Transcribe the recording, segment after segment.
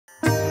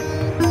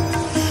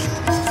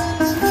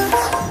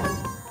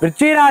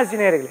விருச்சிக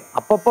நேயர்களே,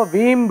 அப்பப்போ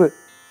வீம்பு,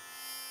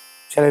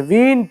 சில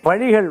வீண்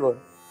பழிகள்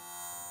வரும்.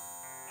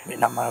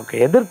 நமக்கு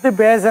எதிர்த்து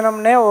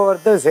பேசணும்னே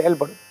ஒவ்வொருத்தர்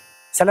செயல்படும்.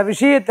 சில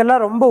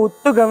விஷயத்தெல்லாம் ரொம்ப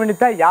உத்து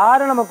கவனித்தா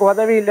யாரும் நமக்கு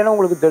உதவி இல்லைன்னு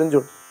உங்களுக்கு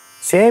தெரிஞ்சுடும்.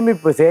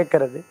 சேமிப்பு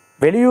சேர்க்கறது,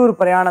 வெளியூர்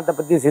பிரயாணத்தை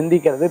பற்றி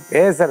சிந்திக்கிறது,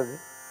 பேசுறது.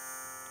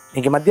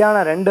 இன்னைக்கு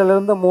மத்தியானம்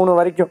 2லேருந்து 3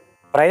 வரைக்கும்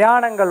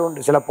பிரயாணங்கள்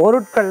உண்டு. சில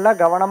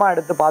பொருட்கள்லாம் கவனமாக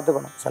எடுத்து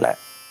பார்த்துக்கணும். சில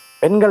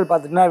பெண்கள்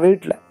பார்த்துட்டுனா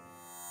வீட்டில்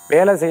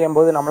வேலை செய்யும்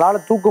போது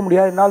நம்மளால் தூக்க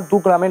முடியாதுனாலும்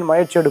தூக்கலாமேன்னு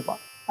முயற்சி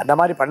எடுப்பான். அந்த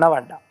மாதிரி பண்ண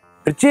வேண்டாம்.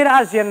 விருச்சிக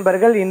ராசி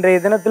என்பர்கள் இன்றைய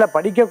தினத்தில்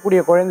படிக்கக்கூடிய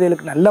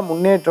குழந்தைகளுக்கு நல்ல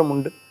முன்னேற்றம்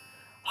உண்டு.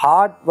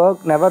 ஹார்ட்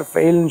ஒர்க் நெவர்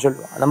ஃபெயில்னு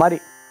சொல்லுவோம். அந்த மாதிரி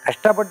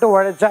கஷ்டப்பட்டு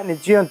உழைச்சா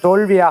நிச்சயம்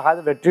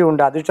தோல்வியாகாது, வெற்றி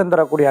உண்டு. அதிர்ஷ்டம்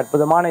தரக்கூடிய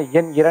அற்புதமான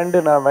எண்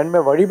 2,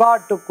 வெண்மை.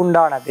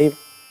 வழிபாட்டுக்குண்டான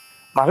தெய்வம்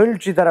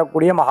மகிழ்ச்சி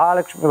தரக்கூடிய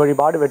மகாலட்சுமி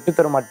வழிபாடு, வெற்றி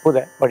தரும்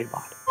அற்புத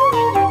வழிபாடு.